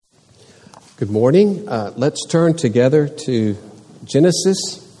Good morning. Let's turn together to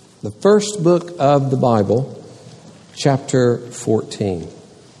Genesis, the first book of the Bible, chapter 14.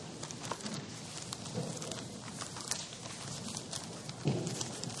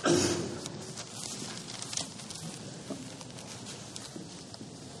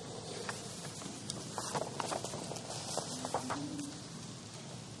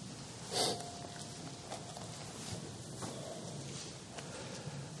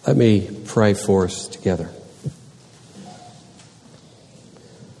 Let me pray for us together.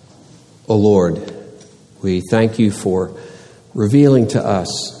 O Lord, we thank you for revealing to us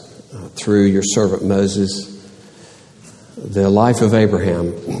through your servant Moses the life of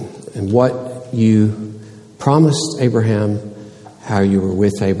Abraham and what you promised Abraham, how you were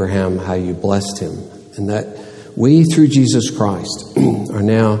with Abraham, how you blessed him, and that we through Jesus Christ are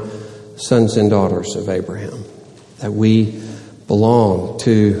now sons and daughters of Abraham, that we belong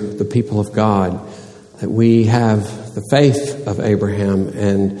to the people of God, that we have the faith of Abraham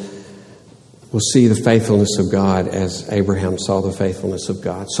and will see the faithfulness of God as Abraham saw the faithfulness of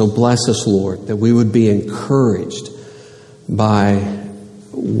God. So bless us, Lord, that we would be encouraged by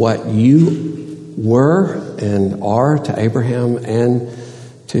what you were and are to Abraham and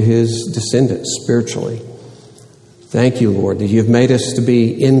to his descendants spiritually. Thank you, Lord, that you've made us to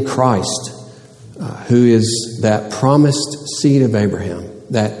be in Christ, who is that promised seed of Abraham,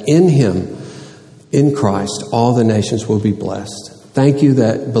 that in him, in Christ, all the nations will be blessed. Thank you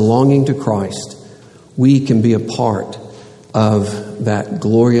that belonging to Christ, we can be a part of that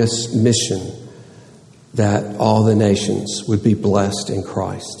glorious mission that all the nations would be blessed in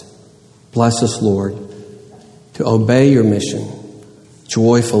Christ. Bless us, Lord, to obey your mission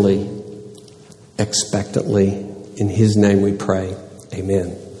joyfully, expectantly. In his name we pray.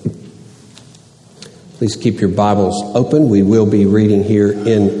 Amen. Please keep your Bibles open. We will be reading here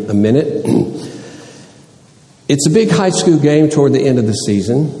in a minute. It's a big high school game toward the end of the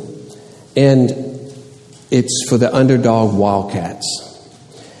season, and it's for the underdog Wildcats.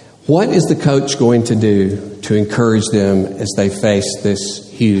 What is the coach going to do to encourage them as they face this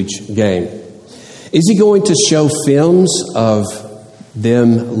huge game? Is he going to show films of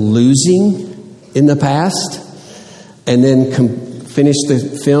them losing in the past and then finish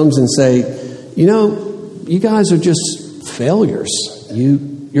the films and say, you know, you guys are just failures.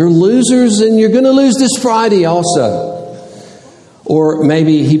 You're losers and you're going to lose this Friday also. Or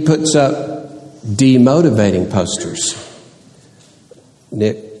maybe he puts up demotivating posters.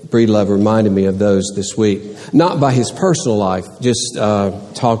 Nick Breedlove reminded me of those this week. Not by his personal life, just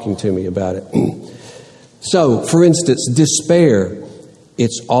talking to me about it. So, for instance, despair.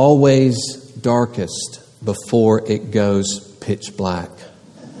 It's always darkest before it goes pitch black.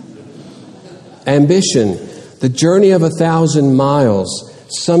 Ambition, the journey of 1,000 miles,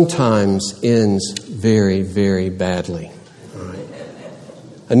 sometimes ends very, very badly. Right.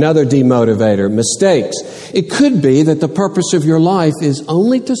 Another demotivator, mistakes. It could be that the purpose of your life is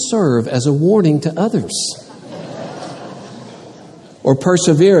only to serve as a warning to others. Or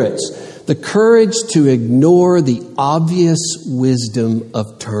perseverance, the courage to ignore the obvious wisdom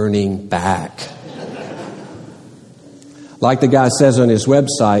of turning back. Like the guy says on his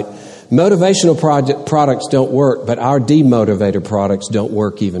website, motivational products don't work, but our demotivator products don't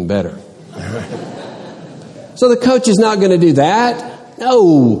work even better. So the coach is not going to do that.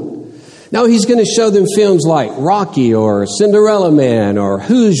 No, he's going to show them films like Rocky or Cinderella Man or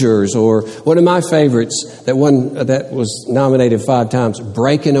Hoosiers or one of my favorites, that was nominated 5 times,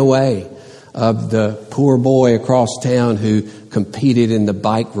 Breaking Away, of the poor boy across town who competed in the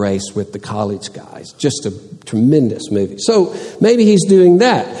bike race with the college guys. Just a tremendous movie. So maybe he's doing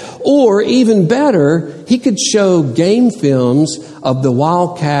that. Or even better, he could show game films of the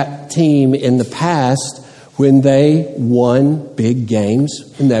Wildcat team in the past when they won big games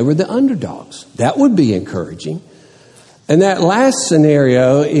and they were the underdogs. That would be encouraging. And that last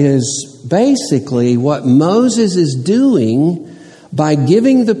scenario is basically what Moses is doing by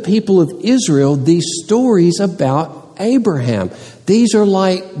giving the people of Israel these stories about Abraham. These are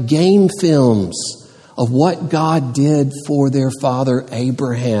like game films of what God did for their father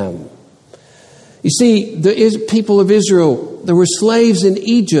Abraham. You see, the people of Israel, there were slaves in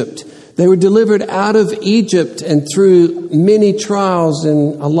Egypt. They were delivered out of Egypt, and through many trials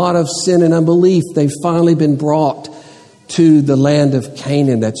and a lot of sin and unbelief, they've finally been brought to the land of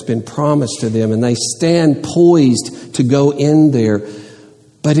Canaan that's been promised to them, and they stand poised to go in there.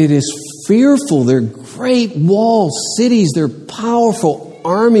 But it is fearful. They're great walled cities. They're powerful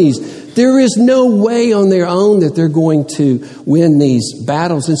armies. There is no way on their own that they're going to win these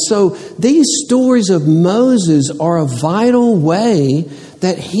battles. And so these stories of Moses are a vital way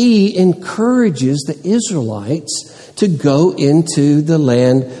that he encourages the Israelites to go into the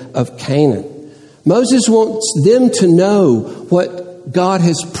land of Canaan. Moses wants them to know what God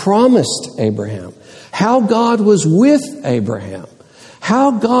has promised Abraham, how God was with Abraham,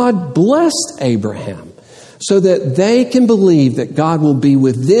 how God blessed Abraham, so that they can believe that God will be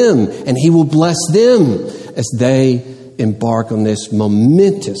with them and he will bless them as they embark on this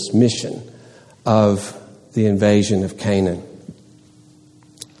momentous mission of the invasion of Canaan.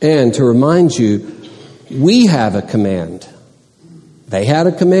 And to remind you, we have a command. They had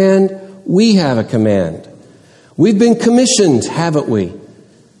a command, we have a command. We've been commissioned, haven't we?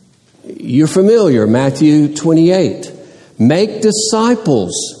 You're familiar, Matthew 28. Make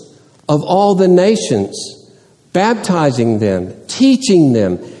disciples of all the nations, baptizing them, teaching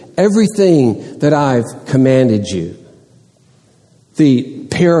them everything that I've commanded you. The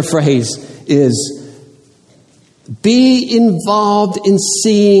paraphrase is, be involved in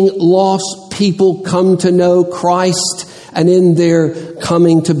seeing lost people come to know Christ and in their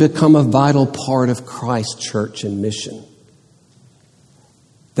coming to become a vital part of Christ's church and mission.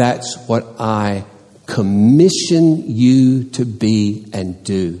 That's what I commission you to be and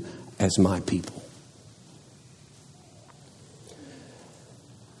do as my people.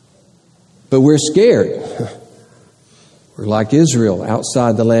 But we're scared. We're like Israel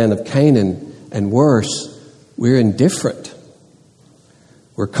outside the land of Canaan, and worse, we're indifferent.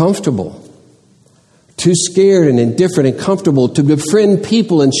 We're comfortable. Too scared and indifferent and comfortable to befriend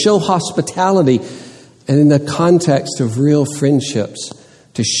people and show hospitality, and in the context of real friendships,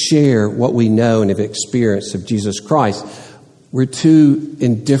 to share what we know and have experienced of Jesus Christ. We're too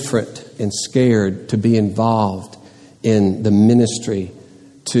indifferent and scared to be involved in the ministry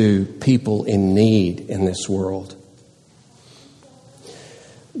to people in need in this world.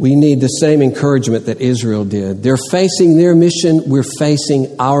 We need the same encouragement that Israel did. They're facing their mission. We're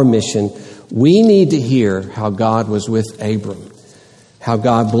facing our mission. We need to hear how God was with Abram, how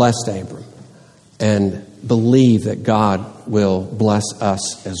God blessed Abram, and believe that God will bless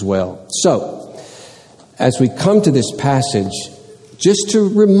us as well. So, as we come to this passage, just to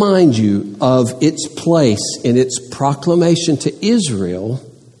remind you of its place in its proclamation to Israel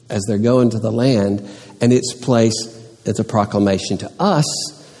as they're going to the land, and its place as a proclamation to us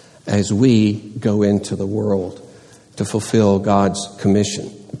as we go into the world to fulfill God's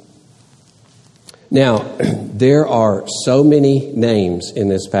commission. Now, there are so many names in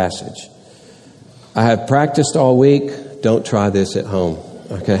this passage. I have practiced all week. Don't try this at home,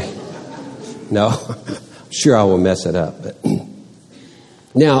 okay? No, I'm sure I will mess it up. But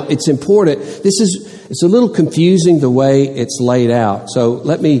now, it's important. It's a little confusing the way it's laid out. So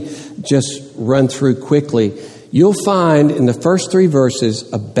let me just run through quickly. You'll find in the first 3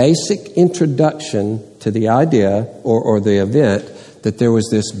 verses a basic introduction to the idea or the event that there was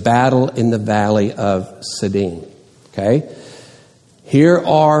this battle in the valley of Siddim. Okay? Here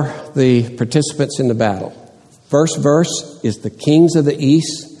are the participants in the battle. First verse is the kings of the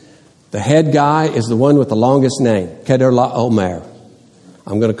east. The head guy is the one with the longest name, Kedorlaomer.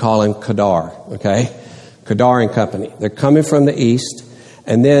 I'm going to call him Kedar, okay? Kedar and company. They're coming from the east.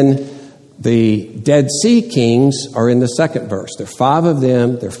 And then the Dead Sea kings are in the second verse. There are 5 of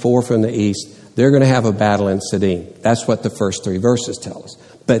them. There are 4 from the east. They're going to have a battle in Siddim. That's what the first 3 verses tell us.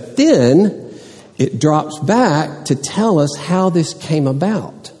 But then it drops back to tell us how this came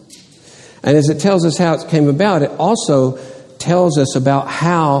about. And as it tells us how it came about, it also tells us about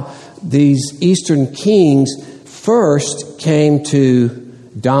how these eastern kings first came to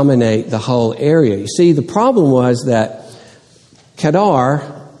dominate the whole area. You see, the problem was that Kedar,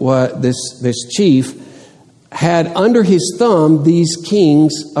 this chief, had under his thumb these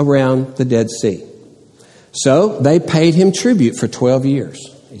kings around the Dead Sea. So they paid him tribute for 12 years.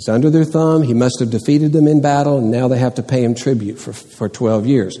 He's under their thumb. He must have defeated them in battle, and now they have to pay him tribute for 12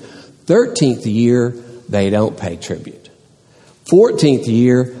 years. 13th year, they don't pay tribute. 14th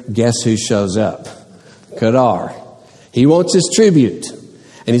year, guess who shows up? Kedar. He wants his tribute,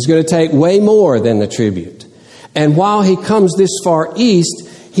 and he's going to take way more than the tribute. And while he comes this far east,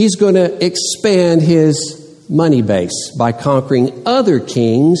 he's going to expand his money base by conquering other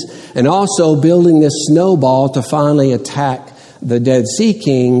kings and also building this snowball to finally attack the Dead Sea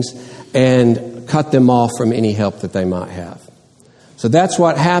kings and cut them off from any help that they might have. So that's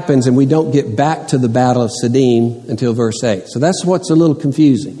what happens, and we don't get back to the battle of Siddim until verse 8. So that's what's a little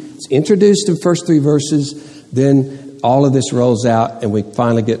confusing. It's introduced in the first 3 verses, then all of this rolls out, and we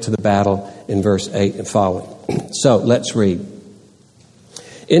finally get to the battle in verse 8 and following. So let's read.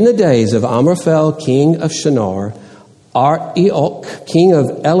 In the days of Amraphel, king of Shinar, Arioch, king of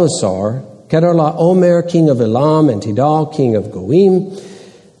Elasar, Kedorlaomer, king of Elam, and Tidal, king of Goim,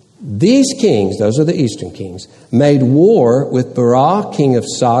 These kings, those are the eastern kings, made war with Bera, king of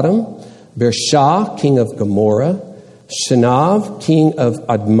Sodom, Birsha, king of Gomorrah, Shinav, king of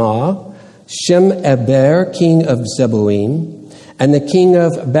Admah, Shem-eber, king of Zeboim, and the king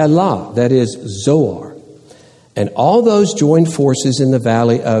of Bela, that is Zoar. And all those joined forces in the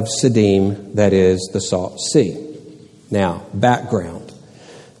valley of Siddim, that is the Salt Sea. Now, background.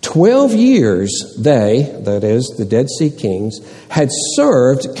 12 years they, that is the Dead Sea kings, had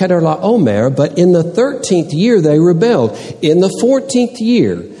served Kedorlaomer, but in the 13th year they rebelled. In the 14th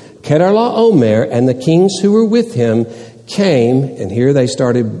year, Kedorlaomer and the kings who were with him came, and here they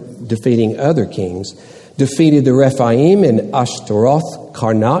started defeating other kings, defeated the Rephaim in Ashtaroth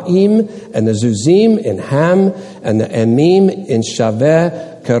Karnaim, and the Zuzim in Ham, and the Emim in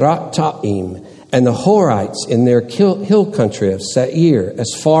Shaveh Kirattaim, and the Horites in their hill country of Seir,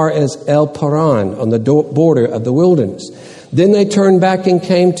 as far as El Paran on the border of the wilderness. Then they turned back and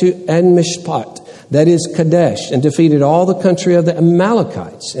came to En-Mishpat, that is Kadesh, and defeated all the country of the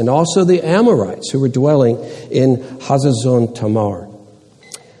Amalekites, and also the Amorites who were dwelling in Hazazon Tamar.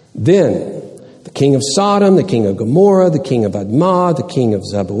 Then the king of Sodom, the king of Gomorrah, the king of Admah, the king of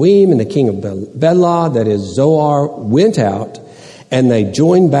Zeboim, and the king of Bela, that is Zoar, went out, and they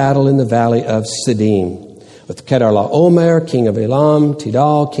joined battle in the valley of Siddim with Kedorlaomer, king of Elam,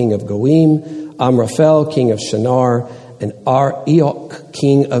 Tidal, king of Goim, Amraphel, king of Shinar, and Arioch,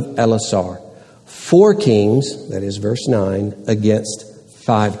 king of Elasar. 4 kings, that is verse 9, against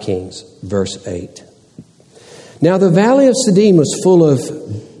 5 kings, verse 8. Now the valley of Siddim was full of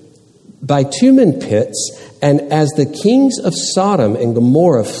bitumen pits, and as the kings of Sodom and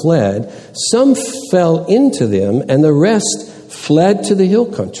Gomorrah fled, some fell into them, and the rest fled to the hill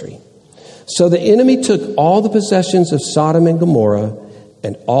country. So the enemy took all the possessions of Sodom and Gomorrah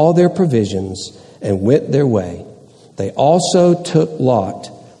and all their provisions and went their way. They also took Lot,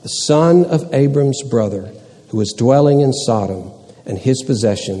 the son of Abram's brother, who was dwelling in Sodom, and his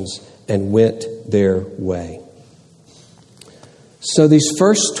possessions, and went their way. So these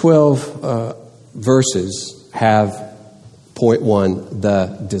first 12 verses have, point 1,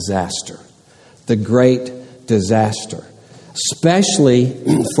 the disaster, the great disaster. Especially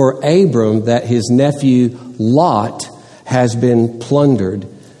for Abram, that his nephew Lot has been plundered.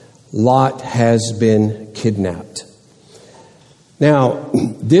 Lot has been kidnapped. Now,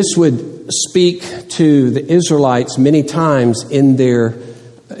 this would speak to the Israelites many times in their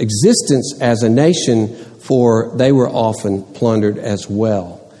existence as a nation, for they were often plundered as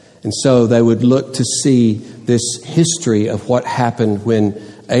well. And so they would look to see this history of what happened when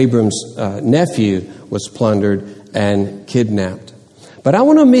Abram's nephew was plundered and kidnapped. But I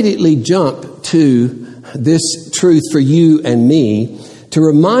want to immediately jump to this truth for you and me to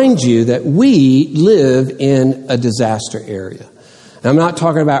remind you that we live in a disaster area. And I'm not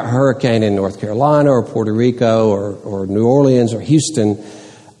talking about a hurricane in North Carolina or Puerto Rico or New Orleans or Houston.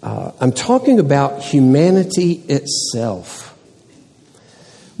 I'm talking about humanity itself.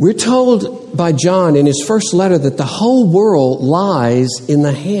 We're told by John in his first letter that the whole world lies in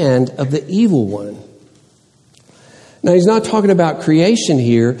the hand of the evil one. Now, he's not talking about creation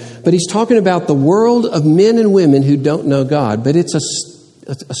here, but he's talking about the world of men and women who don't know God. But it's a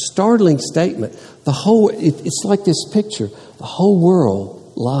startling statement. It's like this picture. The whole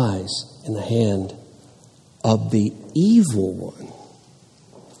world lies in the hand of the evil one.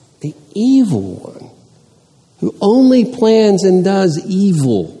 The evil one who only plans and does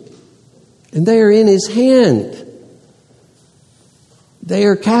evil. And they are in his hand. They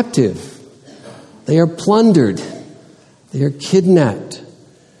are captive. They are plundered. They are kidnapped.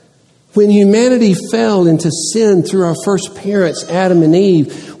 When humanity fell into sin through our first parents, Adam and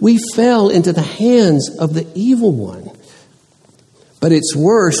Eve, we fell into the hands of the evil one. But it's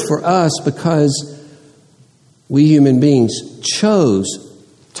worse for us because we human beings chose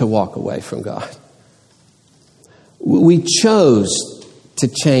to walk away from God. We chose to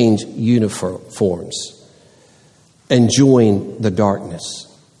change uniforms and join the darkness.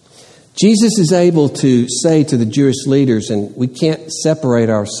 Jesus is able to say to the Jewish leaders, and we can't separate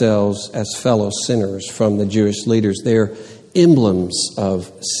ourselves as fellow sinners from the Jewish leaders. They're emblems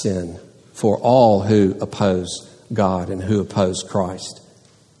of sin for all who oppose God and who oppose Christ.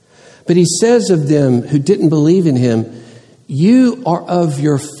 But he says of them who didn't believe in him, you are of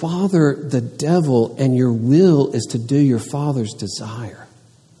your father, the devil, and your will is to do your father's desire.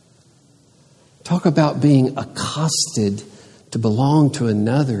 Talk about being accosted to belong to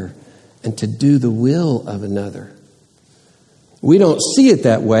another and to do the will of another. We don't see it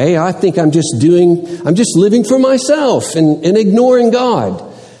that way. I think I'm just living for myself and ignoring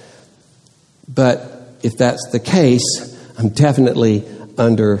God. But if that's the case, I'm definitely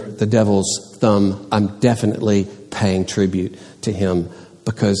under the devil's thumb, I'm definitely paying tribute to him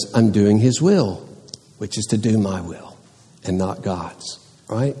because I'm doing his will, which is to do my will and not God's,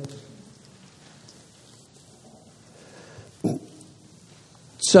 right?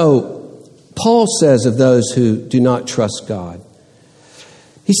 So, Paul says of those who do not trust God,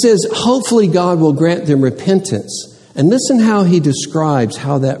 he says, hopefully God will grant them repentance. And listen how he describes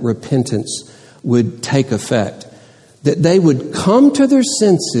how that repentance would take effect. That they would come to their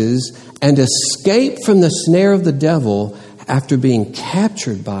senses and escape from the snare of the devil after being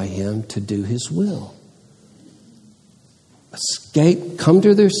captured by him to do his will. Escape, come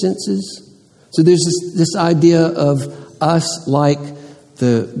to their senses. So there's this idea of us like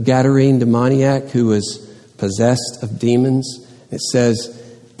the Gadarene demoniac who was possessed of demons. It says,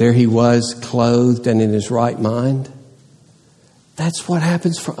 there he was, clothed and in his right mind. That's what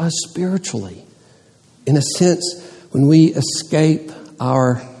happens for us spiritually. In a sense, when we escape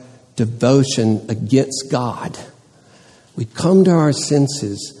our devotion against God, we come to our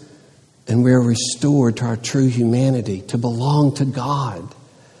senses and we're restored to our true humanity, to belong to God,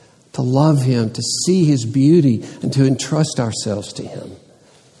 to love him, to see his beauty, and to entrust ourselves to him,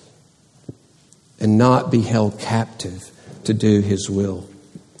 and not be held captive to do his will.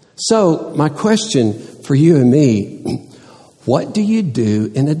 So, my question for you and me, what do you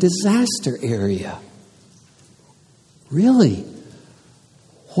do in a disaster area? Really?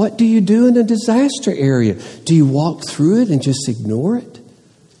 What do you do in a disaster area? Do you walk through it and just ignore it? Do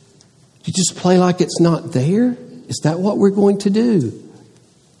you just play like it's not there? Is that what we're going to do?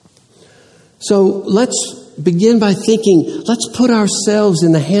 So let's begin by thinking, let's put ourselves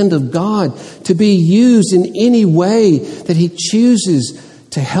in the hand of God to be used in any way that he chooses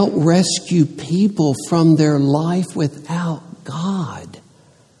to help rescue people from their life without God.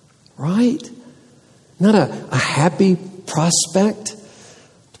 Right? Not a happy prospect.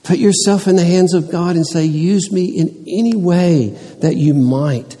 Put yourself in the hands of God and say, use me in any way that you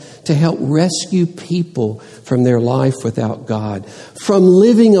might to help rescue people from their life without God, from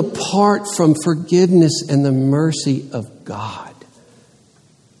living apart from forgiveness and the mercy of God.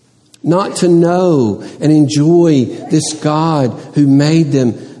 Not to know and enjoy this God who made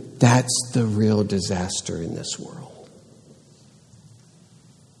them. That's the real disaster in this world.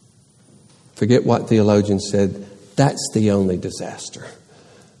 Forget what theologians said. That's the only disaster,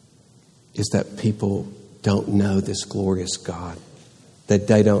 is that people don't know this glorious God, that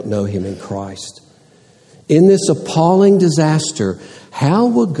they don't know him in Christ. In this appalling disaster, how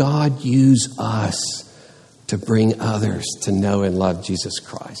will God use us to bring others to know and love Jesus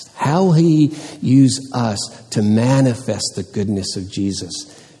Christ? How will he use us to manifest the goodness of Jesus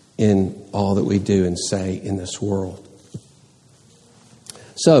in all that we do and say in this world?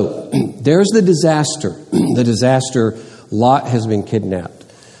 So, there's the disaster. The disaster, Lot has been kidnapped.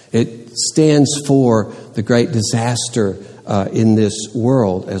 It stands for the great disaster in this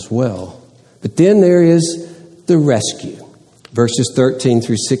world as well. But then there is the rescue. Verses 13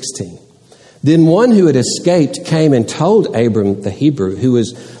 through 16. Then one who had escaped came and told Abram the Hebrew, who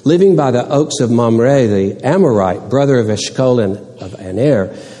was living by the oaks of Mamre, the Amorite, brother of Eshcol and of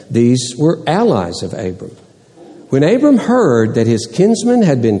Aner. These were allies of Abram. When Abram heard that his kinsman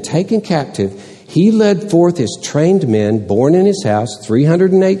had been taken captive, he led forth his trained men, born in his house,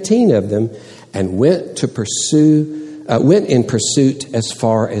 318 of them, and went in pursuit as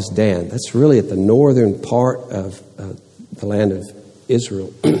far as Dan. That's really at the northern part of the land of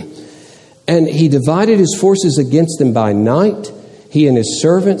Israel. And he divided his forces against them by night, he and his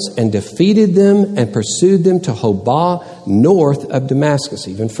servants, and defeated them and pursued them to Hobah, north of Damascus,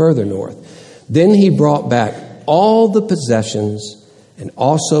 even further north. Then he brought back all the possessions and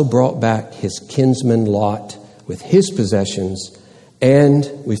also brought back his kinsman Lot with his possessions, and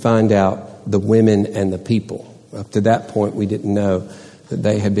we find out the women and the people. Up to that point, we didn't know that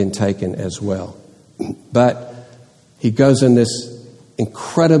they had been taken as well. But he goes on this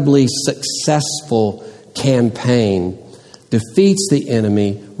incredibly successful campaign, defeats the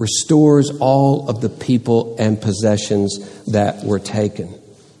enemy, restores all of the people and possessions that were taken.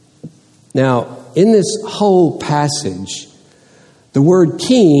 Now, in this whole passage, the word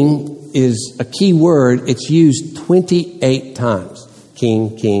king is a key word. It's used 28 times.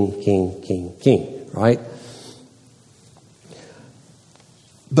 King, king, king, king, king, right?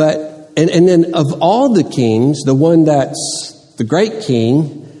 But, and then of all the kings, the one that's the great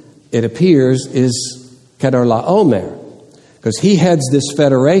king, it appears, is Kedorlaomer. Because he heads this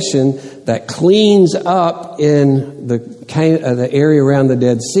federation that cleans up in the area around the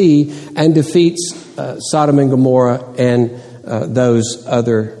Dead Sea and defeats Sodom and Gomorrah and those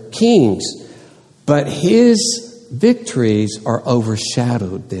other kings. But his victories are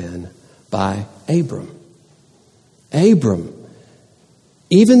overshadowed then by Abram. Abram,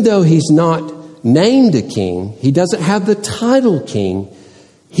 even though he's not named a king, he doesn't have the title king,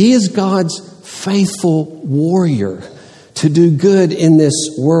 he is God's faithful warrior to do good in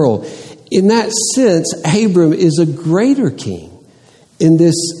this world. In that sense, Abram is a greater king in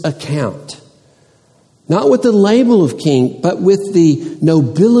this account. Not with the label of king, but with the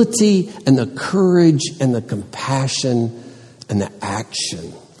nobility and the courage and the compassion and the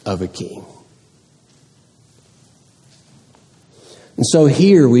action of a king. And so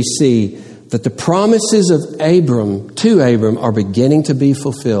here we see that the promises of Abram to Abram are beginning to be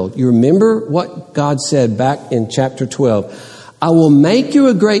fulfilled. You remember what God said back in chapter 12. I will make you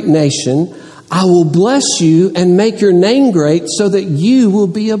a great nation. I will bless you and make your name great so that you will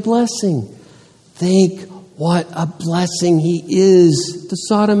be a blessing. Think what a blessing he is to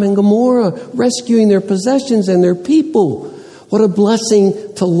Sodom and Gomorrah, rescuing their possessions and their people. What a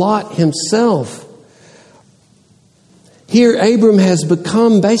blessing to Lot himself. Here, Abram has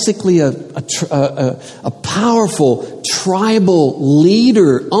become basically a powerful tribal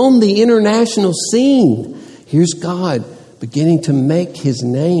leader on the international scene. Here's God beginning to make his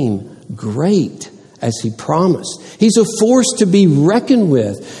name great as he promised. He's a force to be reckoned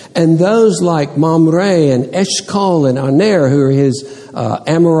with. And those like Mamre and Eshcol and Aner, who are his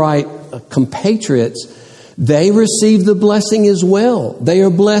Amorite compatriots, they receive the blessing as well. They are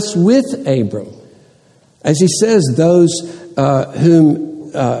blessed with Abram. As he says, those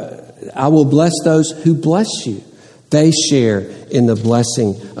whom I will bless those who bless you. They share in the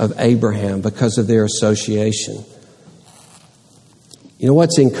blessing of Abraham because of their association. You know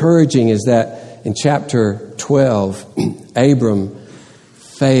what's encouraging is that in chapter 12, Abram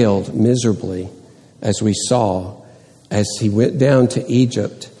failed miserably, as we saw, as he went down to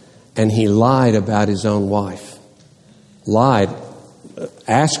Egypt and he lied about his own wife. Lied.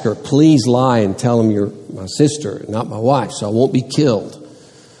 Ask her, please lie and tell him you're my sister, not my wife, so I won't be killed.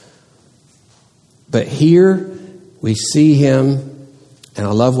 But here we see him, and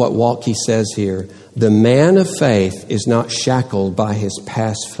I love what Waltke says here. The man of faith is not shackled by his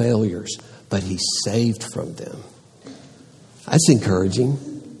past failures, but he's saved from them. That's encouraging.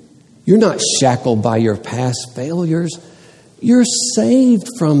 You're not shackled by your past failures. You're saved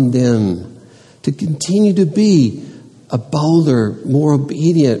from them to continue to be a bolder, more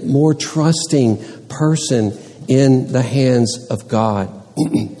obedient, more trusting person in the hands of God.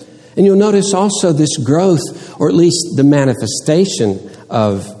 And you'll notice also this growth, or at least the manifestation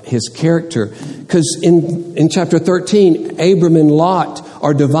of his character. Because in chapter 13, Abram and Lot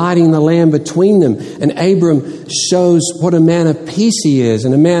are dividing the land between them. And Abram shows what a man of peace he is,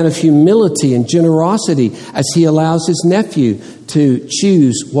 and a man of humility and generosity as he allows his nephew to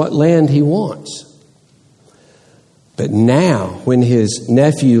choose what land he wants. But now, when his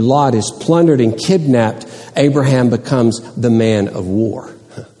nephew Lot is plundered and kidnapped, Abraham becomes the man of war.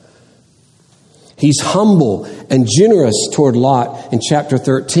 He's humble and generous toward Lot in chapter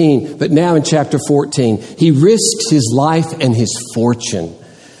 13, but now in chapter 14, he risks his life and his fortune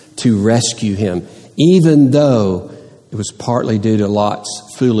to rescue him, even though it was partly due to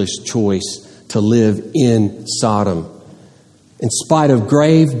Lot's foolish choice to live in Sodom. In spite of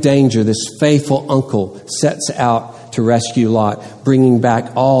grave danger, this faithful uncle sets out to rescue Lot, bringing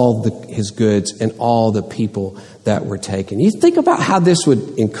back all his goods and all the people that were taken. You think about how this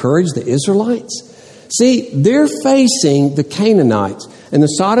would encourage the Israelites. See, they're facing the Canaanites, and the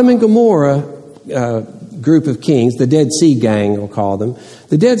Sodom and Gomorrah group of kings, the Dead Sea Gang, we'll call them.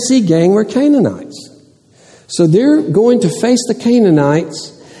 The Dead Sea Gang were Canaanites. So they're going to face the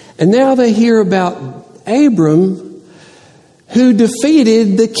Canaanites, and now they hear about Abram, who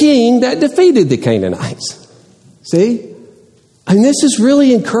defeated the king that defeated the Canaanites. See? And this is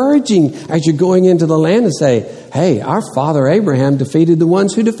really encouraging as you're going into the land and say, hey, our father Abraham defeated the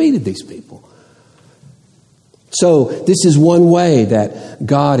ones who defeated these people. So this is one way that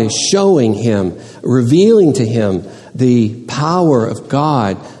God is showing him, revealing to him the power of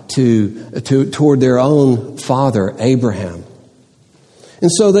God toward their own father Abraham.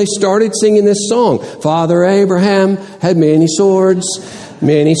 And so they started singing this song. Father Abraham had many swords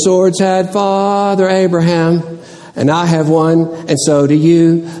had Father Abraham. And I have one, and so do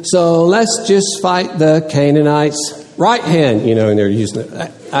you. So let's just fight the Canaanites. Right hand, and they're using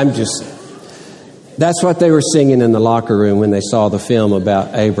it. That's what they were singing in the locker room when they saw the film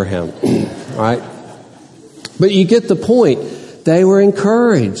about Abraham. Right? But you get the point. They were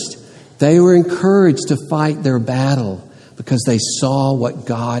encouraged. They were encouraged to fight their battle because they saw what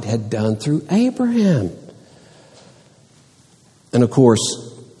God had done through Abraham. And of course,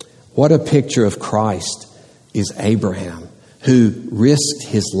 what a picture of Christ is Abraham, who risked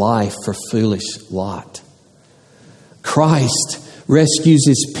his life for foolish Lot. Christ rescues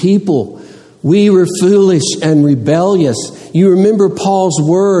his people. We were foolish and rebellious. You remember Paul's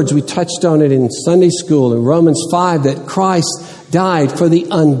words, we touched on it in Sunday school in Romans 5, that Christ died for the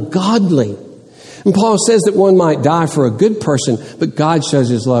ungodly. And Paul says that one might die for a good person, but God shows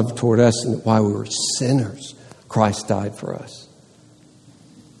his love toward us, and while we were sinners, Christ died for us.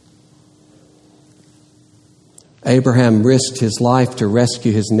 Abraham risked his life to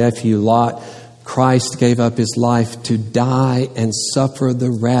rescue his nephew Lot. Christ gave up his life to die and suffer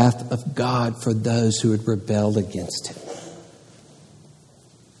the wrath of God for those who had rebelled against him.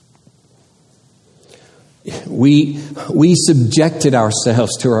 We subjected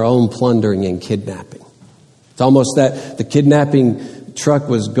ourselves to our own plundering and kidnapping. It's almost that the kidnapping truck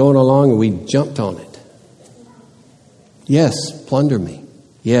was going along and we jumped on it. Yes, plunder me.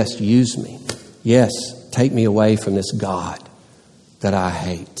 Yes, use me. Yes, take me away from this God that I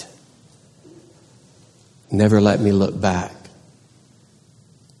hate. Never let me look back.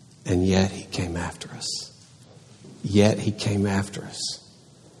 And yet he came after us. Yet he came after us.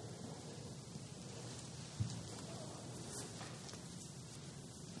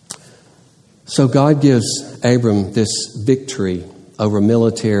 So God gives Abram this victory over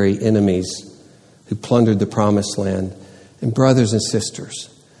military enemies who plundered the promised land. And brothers and sisters,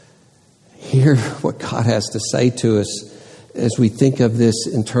 hear what God has to say to us as we think of this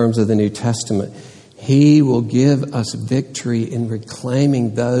in terms of the New Testament. He will give us victory in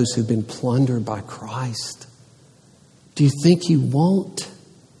reclaiming those who've been plundered by Christ. Do you think he won't?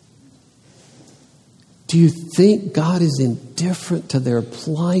 Do you think God is indifferent to their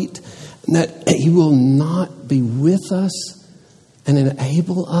plight and that he will not be with us and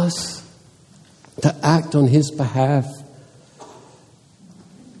enable us to act on his behalf?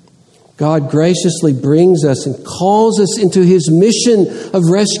 God graciously brings us and calls us into his mission of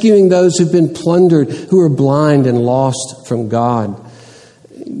rescuing those who've been plundered, who are blind and lost from God.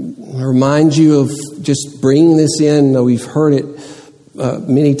 I remind you of just bringing this in, though we've heard it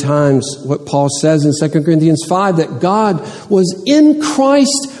many times, what Paul says in 2 Corinthians 5, that God was in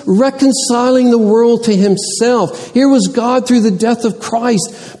Christ reconciling the world to himself. Here was God through the death of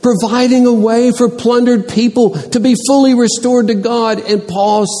Christ, providing a way for plundered people to be fully restored to God. And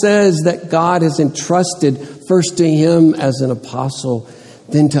Paul says that God has entrusted first to him as an apostle,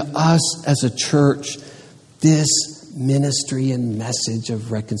 then to us as a church, this ministry and message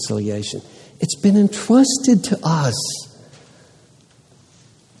of reconciliation. It's been entrusted to us.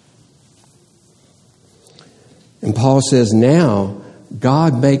 And Paul says now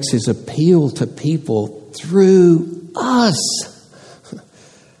God makes his appeal to people through us.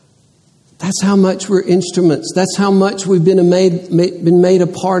 That's how much we're instruments. That's how much we've been made a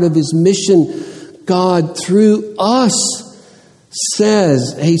part of his mission. God through us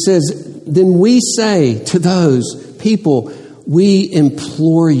says, he says, then we say to those people, we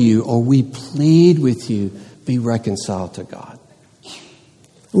implore you or we plead with you, be reconciled to God.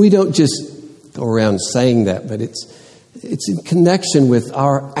 We don't just go around saying that, but it's in connection with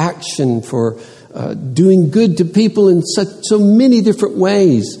our action for doing good to people in so many different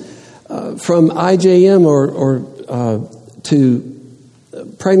ways, from IJM or to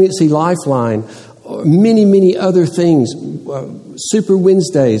Pregnancy Lifeline, or many other things, Super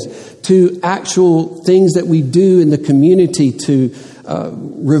Wednesdays, to actual things that we do in the community to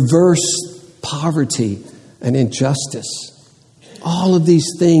reverse poverty and injustice. All of these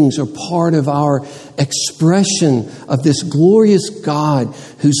things are part of our expression of this glorious God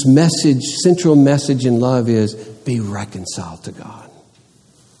whose message, central message in love is, be reconciled to God.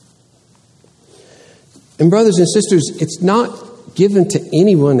 And brothers and sisters, it's not given to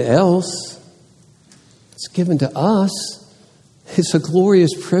anyone else. It's given to us. It's a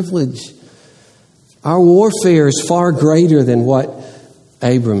glorious privilege. Our warfare is far greater than what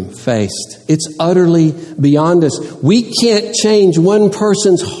Abram faced. It's utterly beyond us. We can't change one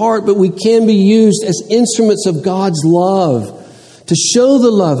person's heart, but we can be used as instruments of God's love to show the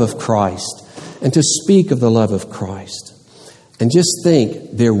love of Christ and to speak of the love of Christ. And just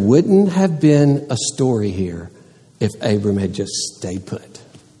think, there wouldn't have been a story here if Abram had just stayed put.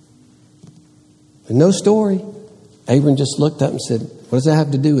 No story. Abram just looked up and said, what does that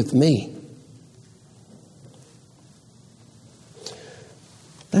have to do with me?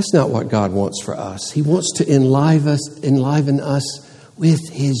 That's not what God wants for us. He wants to enliven us with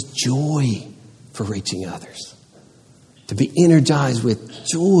his joy for reaching others. To be energized with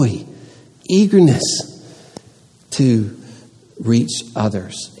joy, eagerness to reach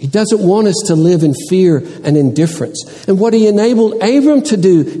others. He doesn't want us to live in fear and indifference. And what he enabled Abram to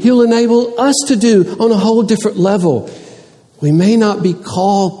do, he'll enable us to do on a whole different level. We may not be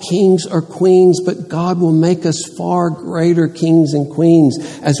called kings or queens, but God will make us far greater kings and queens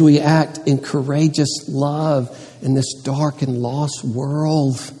as we act in courageous love in this dark and lost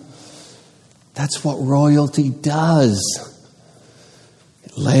world. That's what royalty does.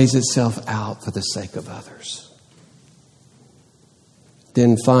 It lays itself out for the sake of others.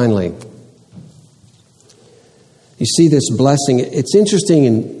 Then finally, you see this blessing. It's interesting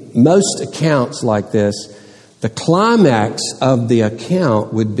in most accounts like this, the climax of the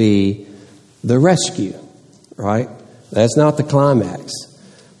account would be the rescue, right? That's not the climax.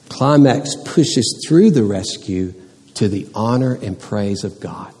 Climax pushes through the rescue to the honor and praise of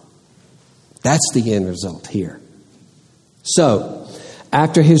God. That's the end result here. So,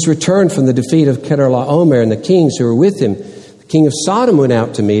 after his return from the defeat of Kedorlaomer and the kings who were with him, the king of Sodom went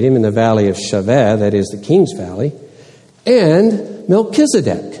out to meet him in the valley of Shaveh, that is the king's valley, and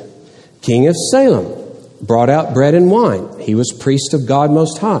Melchizedek, king of Salem, brought out bread and wine. He was priest of God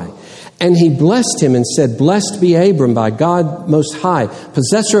Most High. And he blessed him and said, "Blessed be Abram by God Most High,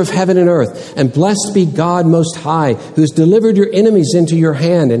 possessor of heaven and earth. And blessed be God Most High, who has delivered your enemies into your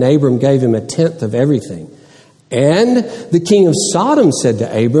hand." And Abram gave him 1/10 of everything. And the king of Sodom said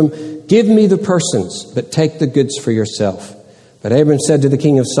to Abram, "Give me the persons, but take the goods for yourself." But Abram said to the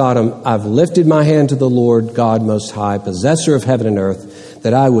king of Sodom, "I've lifted my hand to the Lord God Most High, possessor of heaven and earth,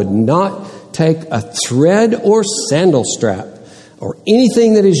 that I would not take a thread or sandal strap or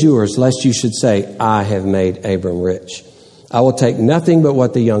anything that is yours, lest you should say, 'I have made Abram rich.' I will take nothing but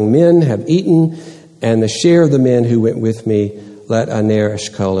what the young men have eaten, and the share of the men who went with me. Let Aner,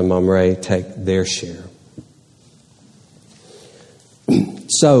 Eshcol, and Mamre take their share."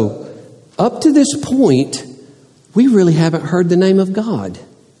 So, up to this point, we really haven't heard the name of God.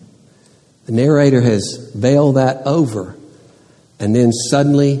 The narrator has veiled that over. And then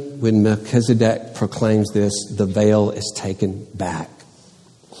suddenly, when Melchizedek proclaims this, the veil is taken back.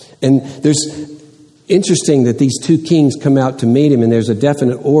 And there's interesting that these two kings come out to meet him, and there's a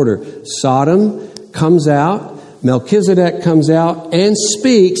definite order. Sodom comes out, Melchizedek comes out and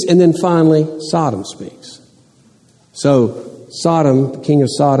speaks, and then finally Sodom speaks. So Sodom, the king of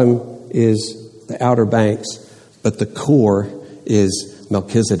Sodom, is the Outer Banks, but the core is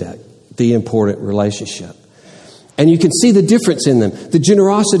Melchizedek, the important relationship. And you can see the difference in them. The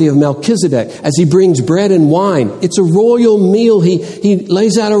generosity of Melchizedek as he brings bread and wine. It's a royal meal. He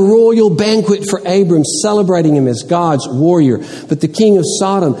lays out a royal banquet for Abram, celebrating him as God's warrior. But the king of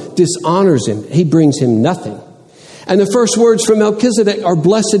Sodom dishonors him. He brings him nothing. And the first words from Melchizedek are,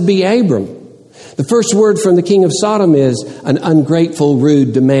 "Blessed be Abram." The first word from the king of Sodom is an ungrateful,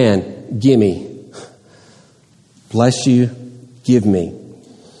 rude demand. Gimme. Bless you, give me.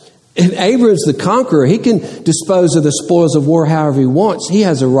 And Abram's the conqueror. He can dispose of the spoils of war however he wants. He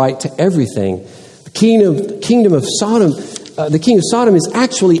has a right to everything. The king of Sodom is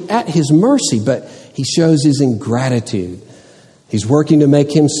actually at his mercy, but he shows his ingratitude. He's working to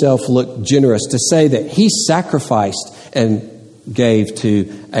make himself look generous, to say that he sacrificed and gave to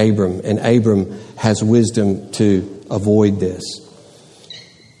Abram, and Abram has wisdom to avoid this.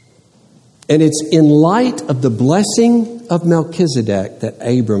 And it's in light of the blessing of Melchizedek that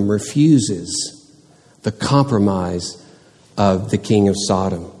Abram refuses the compromise of the king of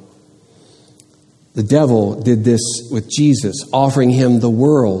Sodom. The devil did this with Jesus, offering him the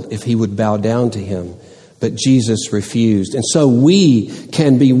world if he would bow down to him. But Jesus refused. And so we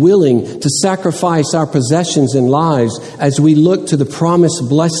can be willing to sacrifice our possessions and lives as we look to the promised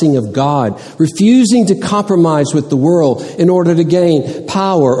blessing of God, refusing to compromise with the world in order to gain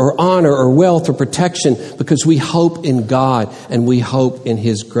power or honor or wealth or protection, because we hope in God and we hope in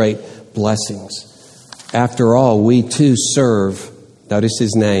His great blessings. After all, we too serve, notice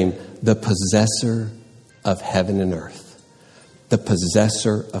His name, the possessor of heaven and earth. The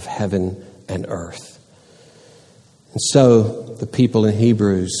possessor of heaven and earth. And so the people in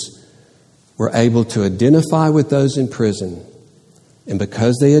Hebrews were able to identify with those in prison. And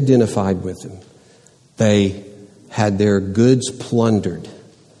because they identified with them, they had their goods plundered.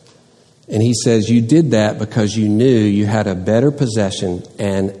 And he says, you did that because you knew you had a better possession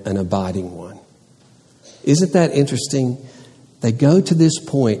and an abiding one. Isn't that interesting? They go to this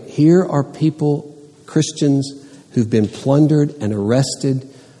point. Here are people, Christians, who've been plundered and arrested,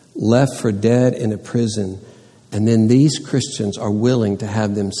 left for dead in a prison. And then these Christians are willing to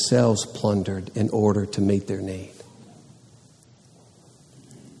have themselves plundered in order to meet their need.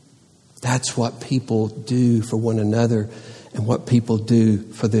 That's what people do for one another and what people do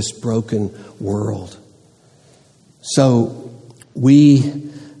for this broken world. So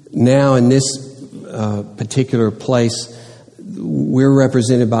We now in this particular place, we're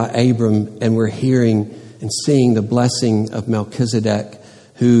represented by Abram, and we're hearing and seeing the blessing of Melchizedek,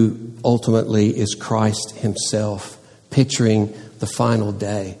 who ultimately is Christ himself, picturing the final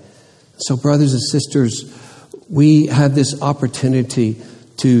day. So brothers and sisters, we have this opportunity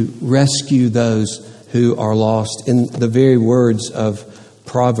to rescue those who are lost. In the very words of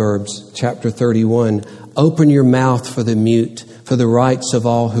Proverbs chapter 31, open your mouth for the mute, for the rights of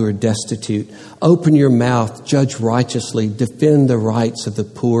all who are destitute. Open your mouth, judge righteously, defend the rights of the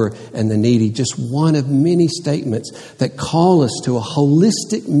poor and the needy. Just one of many statements that call us to a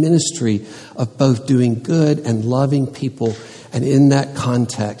holistic ministry of both doing good and loving people. And in that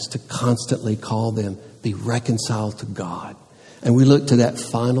context, to constantly call them, be reconciled to God. And we look to that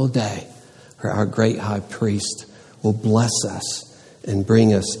final day where our great high priest will bless us and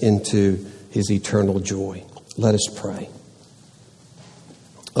bring us into his eternal joy. Let us pray.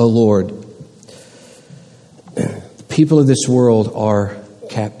 O Lord, the people of this world are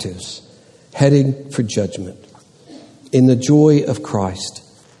captives, heading for judgment. In the joy of Christ,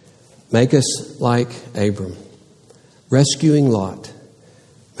 make us like Abram, rescuing Lot.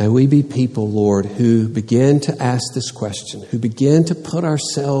 May we be people, Lord, who begin to ask this question, who begin to put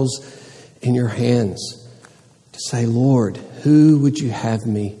ourselves in your hands, to say, Lord, who would you have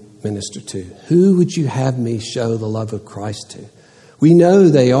me minister to? Who would you have me show the love of Christ to? We know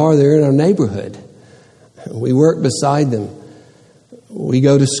they're in our neighborhood. We work beside them. We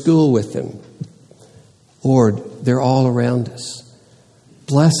go to school with them. Lord, they're all around us.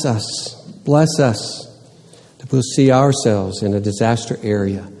 Bless us. Bless us that we'll see ourselves in a disaster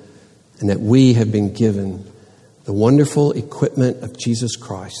area and that we have been given the wonderful equipment of Jesus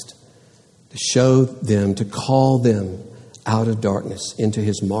Christ to show them, to call them out of darkness into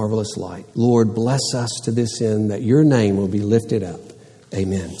his marvelous light. Lord, bless us to this end that your name will be lifted up.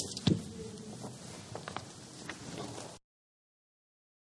 Amen.